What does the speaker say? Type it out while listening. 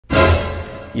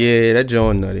Yeah, that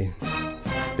joint nutty.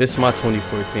 This is my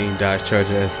 2014 Dodge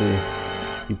Charger SE.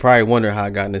 You probably wonder how I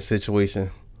got in this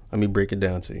situation. Let me break it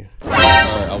down to you.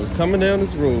 Alright, I was coming down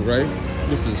this road, right?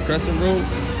 This is Crescent Road.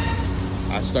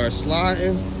 I started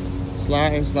sliding.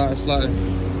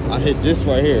 I hit this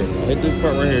right here. I hit this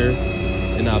part right here,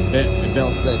 and I bent and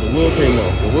bounced back. The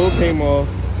wheel came off.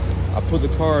 I put the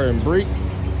car in brake,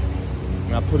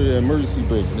 and I put it in emergency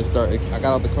brake, and I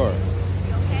got out the car.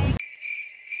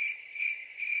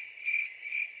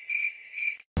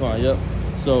 Fine, yep.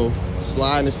 So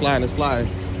sliding.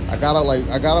 I got out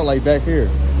like back here.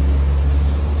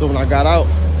 So when I got out,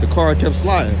 the car kept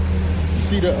sliding. You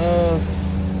see the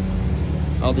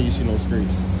I don't think you see no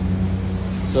scrapes.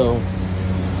 So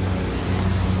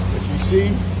if you see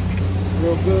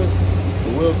real good, the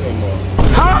wheel came off.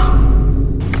 Huh?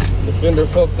 The fender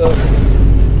fucked up.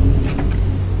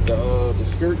 The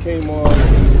skirt came off.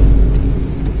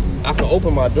 I can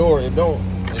open my door. It don't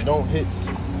hit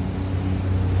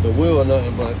the wheel or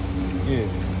nothing, but yeah.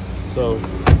 So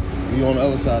we on the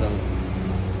other side of it.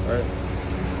 All right.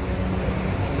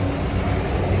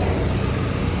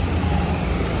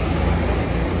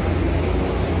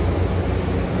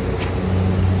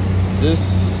 This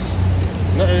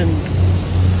nothing.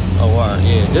 Oh wow,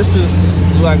 yeah. This is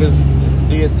like it's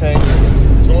the tank.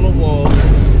 It's on the wall.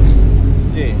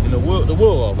 Yeah, and the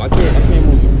wheel off. I can't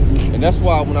move it. And that's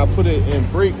why when I put it in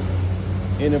brake,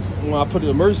 and when I put the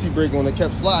emergency brake on, it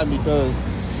kept sliding because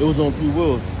it was on 3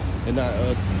 wheels and not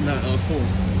 4.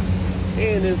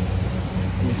 And if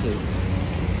let me see.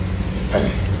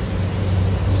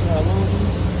 See how long it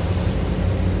is?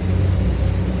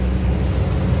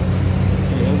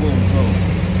 Yeah, it wouldn't go.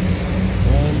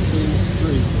 1, 2,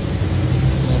 3.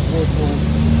 Now 4th one.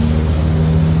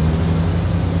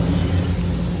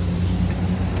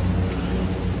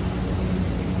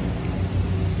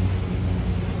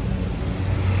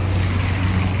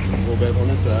 Back on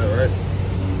this side, right?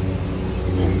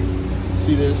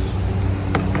 See this?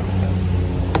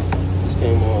 This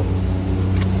came off.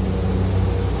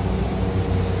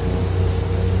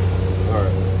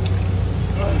 Alright.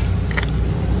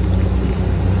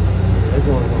 That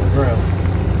joint's on the ground.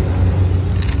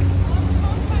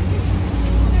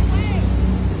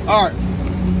 Alright.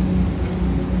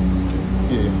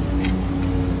 Yeah.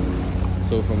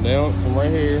 So from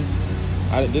right here,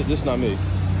 this not me.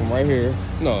 From right here,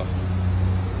 no.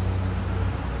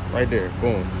 Right there,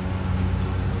 boom.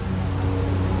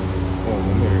 Boom,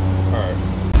 I'm here. Alright.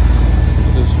 Look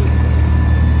at this shit.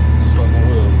 This fucking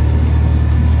wheel.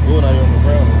 Wheel not even on the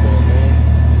ground no more, man.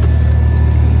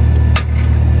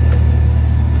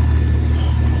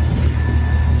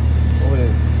 Over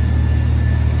there.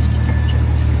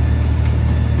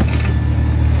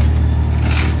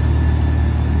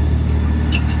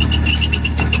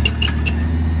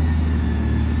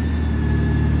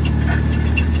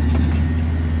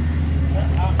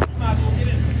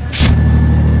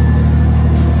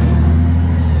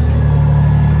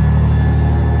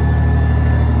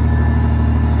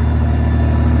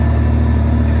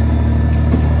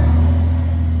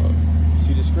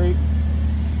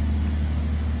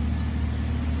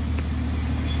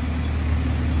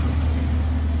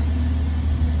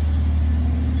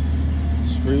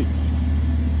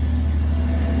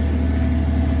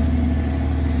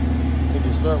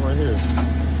 Start right here.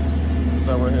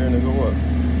 Start right here and then go up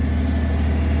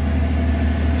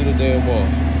to the damn wall.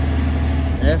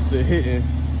 After hitting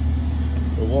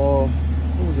the wall,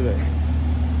 what was it at?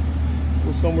 It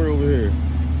was somewhere over here.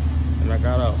 And I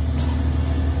got out.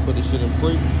 Put the shit in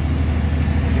brake.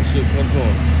 The shit kept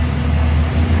on.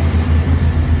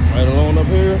 Right along up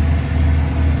here.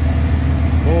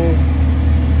 Boom.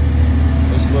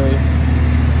 This way.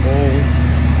 Boom.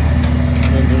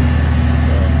 Fender.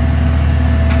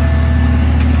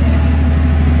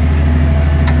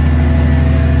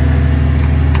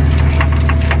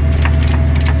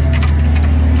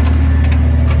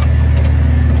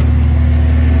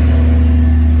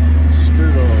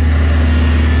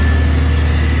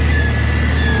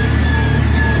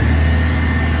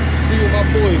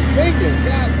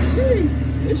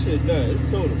 This shit done. It's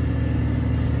total.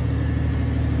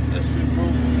 That shit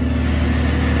broke.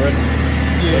 Right?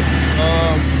 Yeah.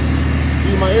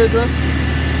 Need my address?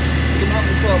 Come out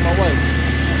and call my wife.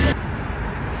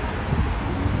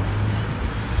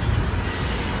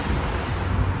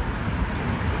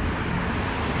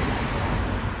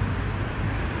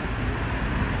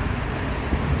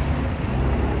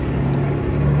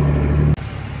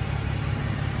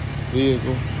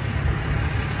 Vehicle.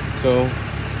 So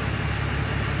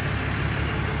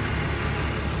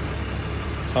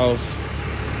house,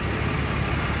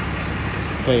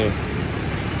 fan.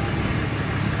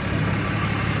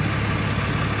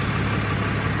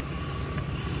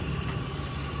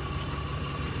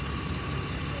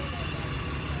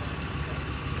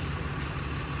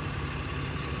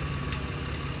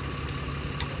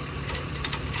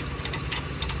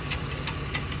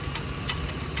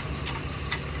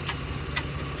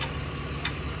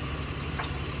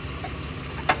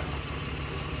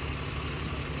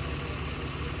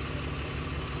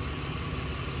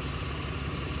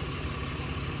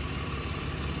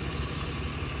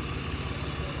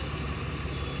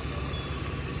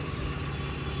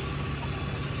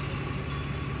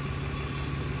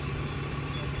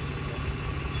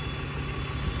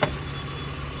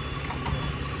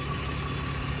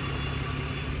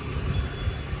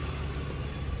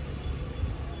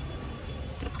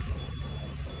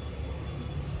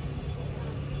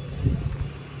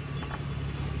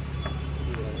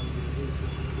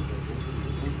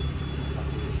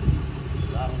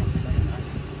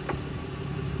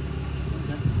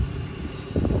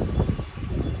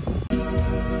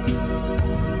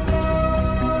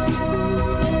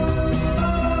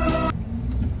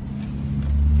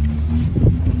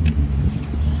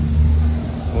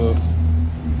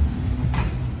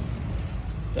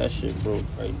 That shit broke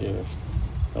right there.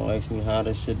 Don't ask me how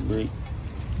that shit break.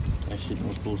 That shit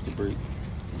was supposed to break.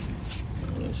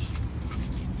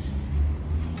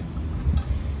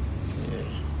 Yeah.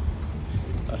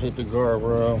 I hit the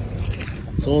guardrail.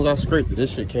 As soon as I scraped it,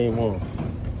 this shit came off.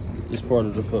 This part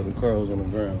of the fucking car was on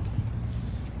the ground.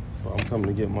 So I'm coming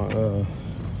to get my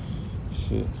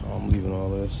shit. I'm leaving all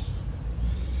this.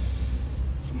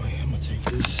 I'm gonna take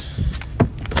this.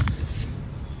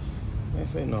 Matter of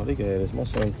fact, no, they can have this. My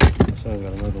son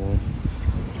got another one.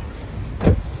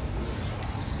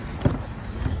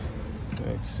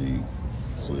 Back seat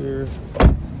clear.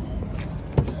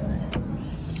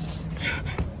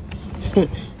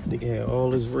 They can have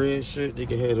all this red shit. They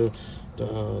can have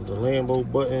the Lambo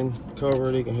button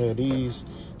cover. They can have these,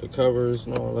 the covers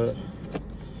and all that.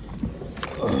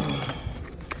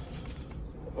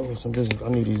 Oh, some business. I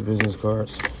need these business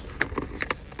cards.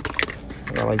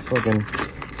 I got like fucking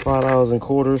 $5 in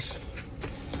quarters.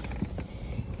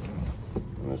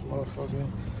 This motherfucker.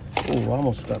 Oh, I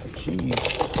almost got the keys.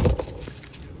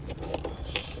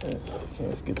 Shit,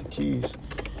 can't forget the keys.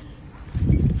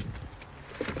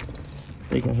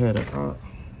 They can have that.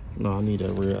 No, I need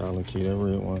that red Allen key, that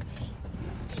red one.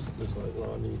 It's like,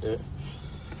 no, I need that.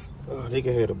 They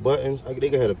can have the buttons. They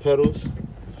can have the pedals.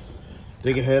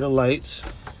 They can have the lights.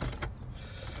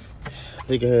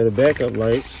 They can have the backup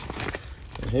lights.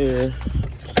 And here,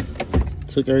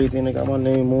 took everything that got my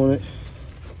name on it.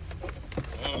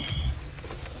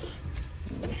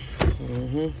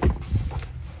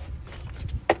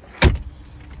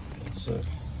 That's it.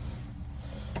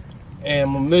 And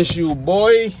I'ma miss you,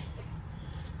 boy.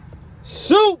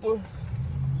 Super.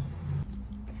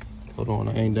 Hold on,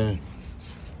 I ain't done.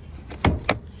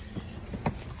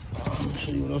 Let me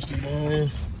show you what else to buy.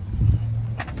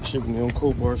 Shipping me on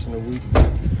cold bars in a week.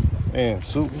 And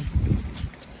super.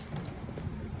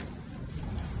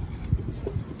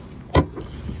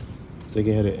 They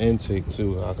can have an intake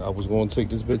too. I was going to take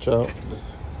this bitch out,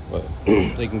 but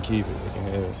they can keep it. They can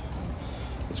have it.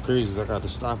 It's crazy. I got to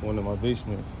stock one in my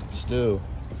basement still.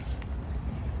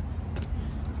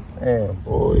 Damn,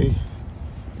 boy.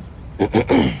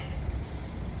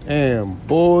 Damn,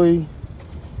 boy.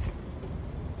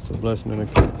 It's a blessing and a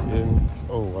curse, yeah.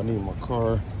 Oh, I need my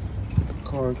car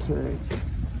tag.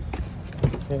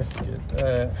 Can't forget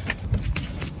that.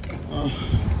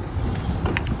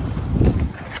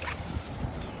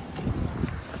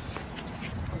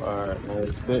 Alright,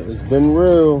 man, it's been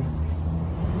real.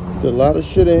 Did a lot of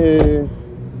shit in here.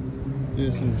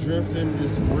 Did some drifting, did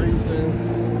some racing.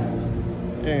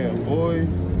 Damn, boy.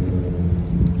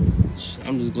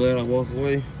 I'm just glad I walked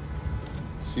away.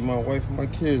 See my wife and my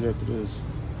kids after this.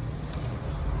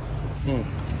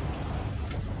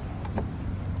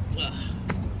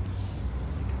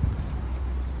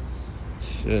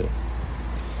 Shit.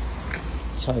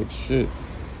 Type shit.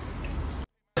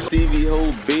 Stevie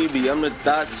Ho, baby, I'm the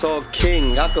thought talk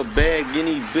king. I could bag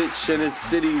any bitch in the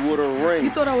city with a ring.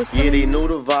 You thought I was Yeah, they know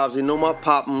the vibes, they know my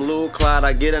pop, I'm Lil Clyde.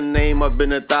 I get a name up in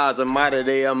the thighs. I'm out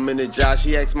today, I'm in the job.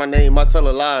 She asks my name, I tell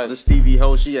her lies. The Stevie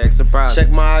Ho, she acts surprised. Check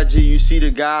my IG, you see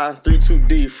the guy.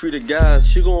 32D, free the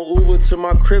guys. She gon' Uber to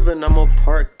my crib and I'ma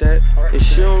park that. If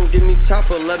she don't give me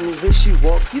top or let me hit, she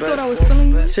walk back. You thought I was feeling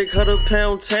you? Take her to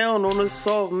Pound Town on a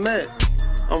soft mat.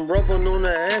 I'm rubbing on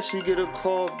the ass, you get a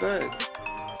call back.